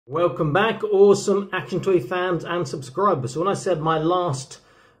Welcome back, awesome action toy fans and subscribers. So when I said my last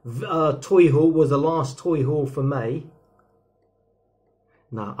toy haul was the last toy haul for May,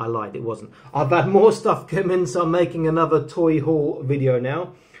 no, I lied, it wasn't. I've had more stuff come in, so I'm making another toy haul video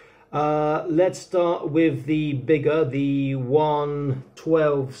now. Let's start with the bigger, the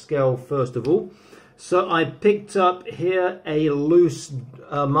 1/12 scale first of all. So I picked up here a loose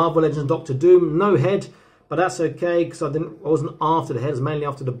Marvel Legends Doctor Doom, no head. But that's okay because I wasn't after the head, I was mainly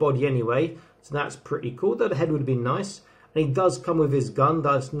after the body anyway. So that's pretty cool. Though the head would have been nice. And he does come with his gun.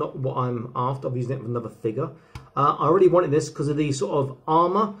 That's not what I'm after. I'm using it for another figure. I already wanted this because of the sort of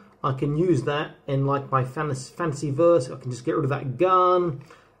armor. I can use that in like my fantasy verse. I can just get rid of that gun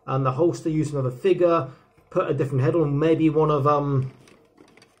and the holster, use another figure, put a different head on, maybe one of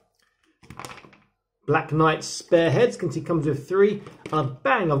Black Knight's spare heads, because he comes with 3, and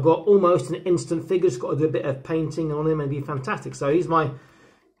bang, I've got almost an instant figure. Just got to do a bit of painting on him and be fantastic. So he's my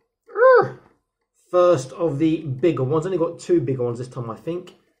first of the bigger ones. Only got 2 bigger ones this time, I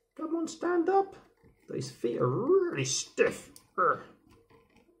think. Come on, stand up. These feet are really stiff.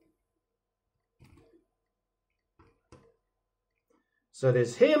 So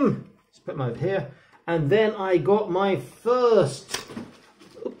there's him. Let's put him over here. And then I got my first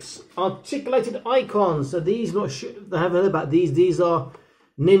articulated icons. So these, I haven't heard about these. These are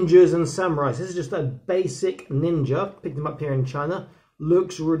ninjas and samurais. This is just a basic ninja. Picked them up here in China.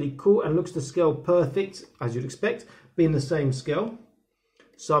 Looks really cool and looks to scale perfect, as you'd expect, being the same scale.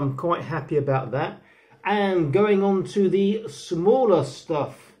 So I'm quite happy about that. And going on to the smaller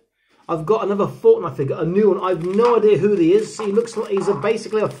stuff, I've got another Fortnite figure, a new one. I've no idea who he is. He looks like he's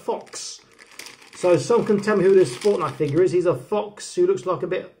basically a fox. So someone can tell me who this Fortnite figure is. He's a fox who looks like a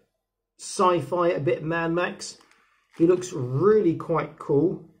bit sci-fi, a bit Mad Max. He looks really quite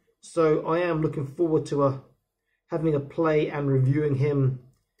cool. So I am looking forward to having a play and reviewing him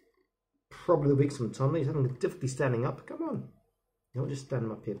probably the week sometime. He's having difficulty standing up. Come on. I'll just stand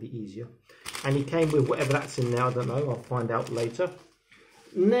him up here, it'll be easier. And he came with whatever that's in now. I don't know. I'll find out later.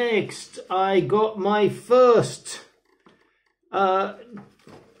 Next, I got my first Halo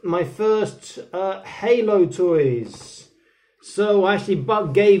toys. So I actually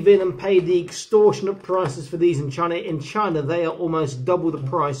gave in and paid the extortionate prices for these in China. In China, they are almost double the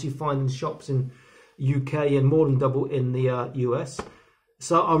price you find in shops in UK and more than double in the US.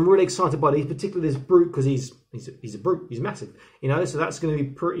 So I'm really excited by these, particularly this brute, because he's a brute. He's massive, you know. So that's going to be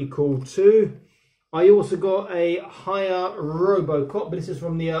pretty cool too. I also got a Hiya Robocop, but this is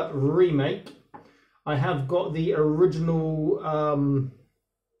from the remake. I have got the original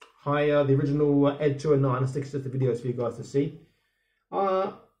the original Ed 209. I'll stick to the videos for you guys to see.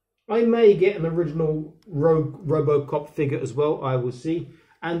 I may get an original Robocop figure as well. I will see.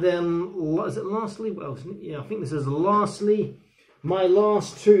 And then, is it lastly? Well, yeah, I think this is lastly. My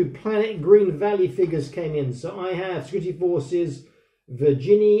last 2 Planet Green Valley figures came in. So I have Security Forces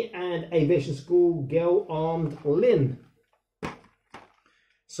Virginie and Aviation School Girl Armed Lynn.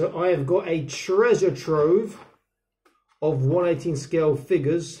 So I have got a treasure trove of 1/18 scale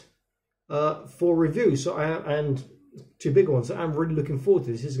figures for review. So and 2 big ones. So I'm really looking forward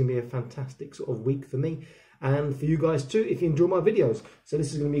to this. This is going to be a fantastic sort of week for me and for you guys too, if you enjoy my videos. So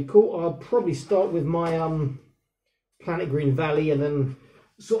this is going to be cool. I'll probably start with my Planet Green Valley and then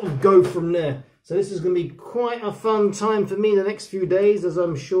sort of go from there. So this is going to be quite a fun time for me the next few days, as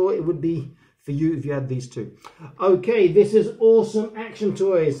I'm sure it would be for you if you had these 2. Okay, this is awesome action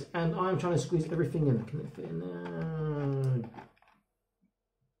toys, and I'm trying to squeeze everything in. Can it fit in there?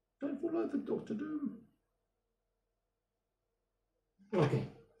 Don't fall over, Dr. Doom. Okay.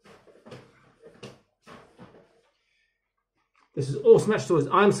 This is awesome action toys.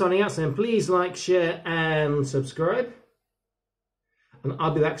 I'm signing out, saying please like, share, and subscribe. And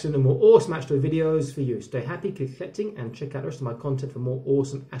I'll be back soon with more awesome Astro videos for you. Stay happy, keep collecting, and check out the rest of my content for more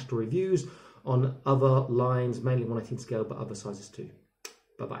awesome Astro reviews on other lines, mainly 1/18 scale, but other sizes too.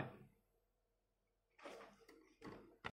 Bye-bye.